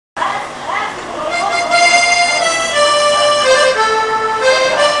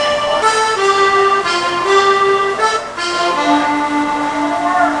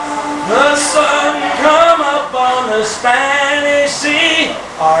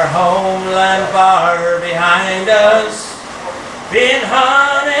our homeland far behind us, being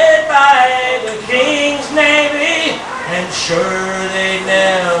hunted by the King's Navy, and sure they'd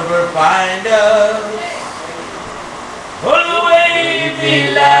never find us. Pull away, me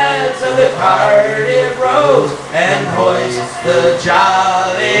lads of the Cardiff Rose, and hoist the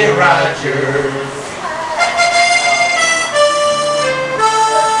Jolly Rogers.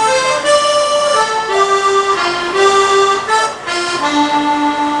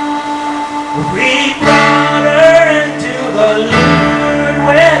 We brought her into the lurid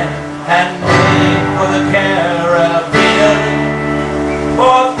wind and made for the Caribbean,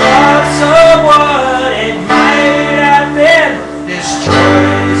 for thoughts of what it might have been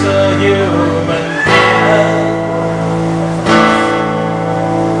destroys a human being.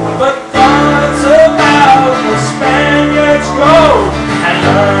 But thoughts about the Spaniards go and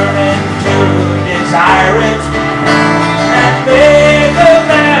learning to desire it, and make a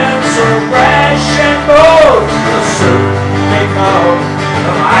man so rash and bold will soon become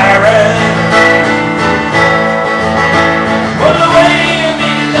a pirate. Pull away,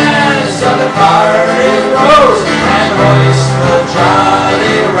 me lads of the Cardiff Rose, and hoist the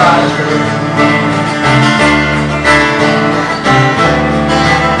Jolly Roger.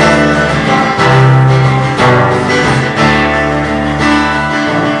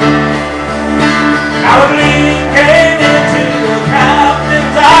 Now a gleam came into the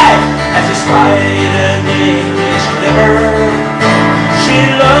captain's eye as he spied an English clipper. She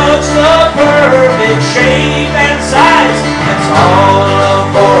looks the perfect shape and size, that's all a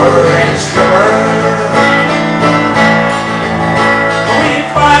foreign stripper. We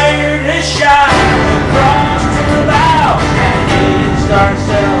fired a shot across her bow and eased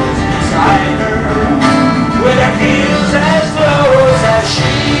ourselves beside her, with our heels as close as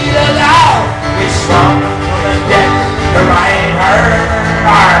she'd allow. We swung from the deck to ride her.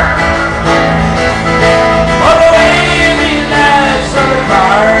 Pull away, me lads of the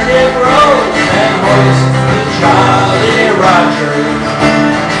Cardiff Rose, and hoist the Jolly Roger.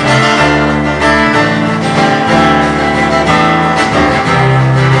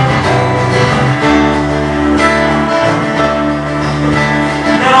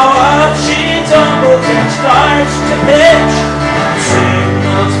 Now up she tumbles and starts to pitch,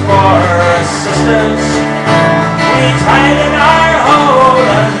 signals for assistance. We tighten our hold,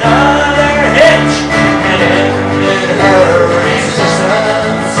 another hitch, and ended her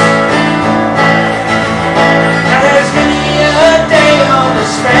resistance. Now there's many a day on the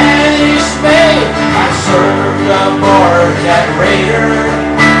Spanish Main I served aboard that raider.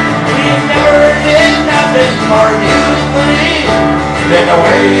 We never did nothing more mutiny than the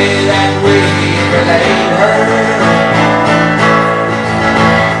way that we relayed her.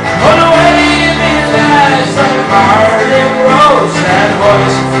 Pull away, me lads of the Cardiff Rose, and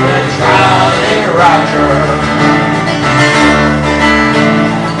hoist the Jolly Roger.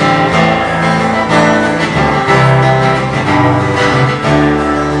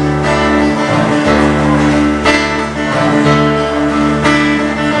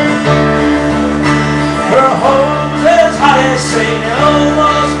 Her hose as hot as St.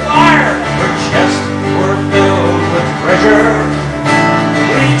 Elmo's fire, her chest were filled with treasure.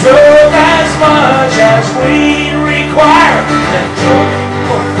 We took as much as we'd require, then took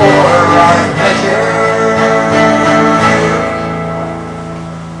before our measure.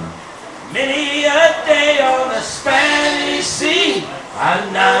 Many a day on the Spanish Sea,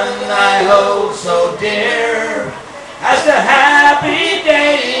 and none I hold so dear as the happy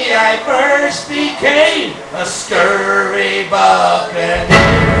day I first became a scurvy buccaneer.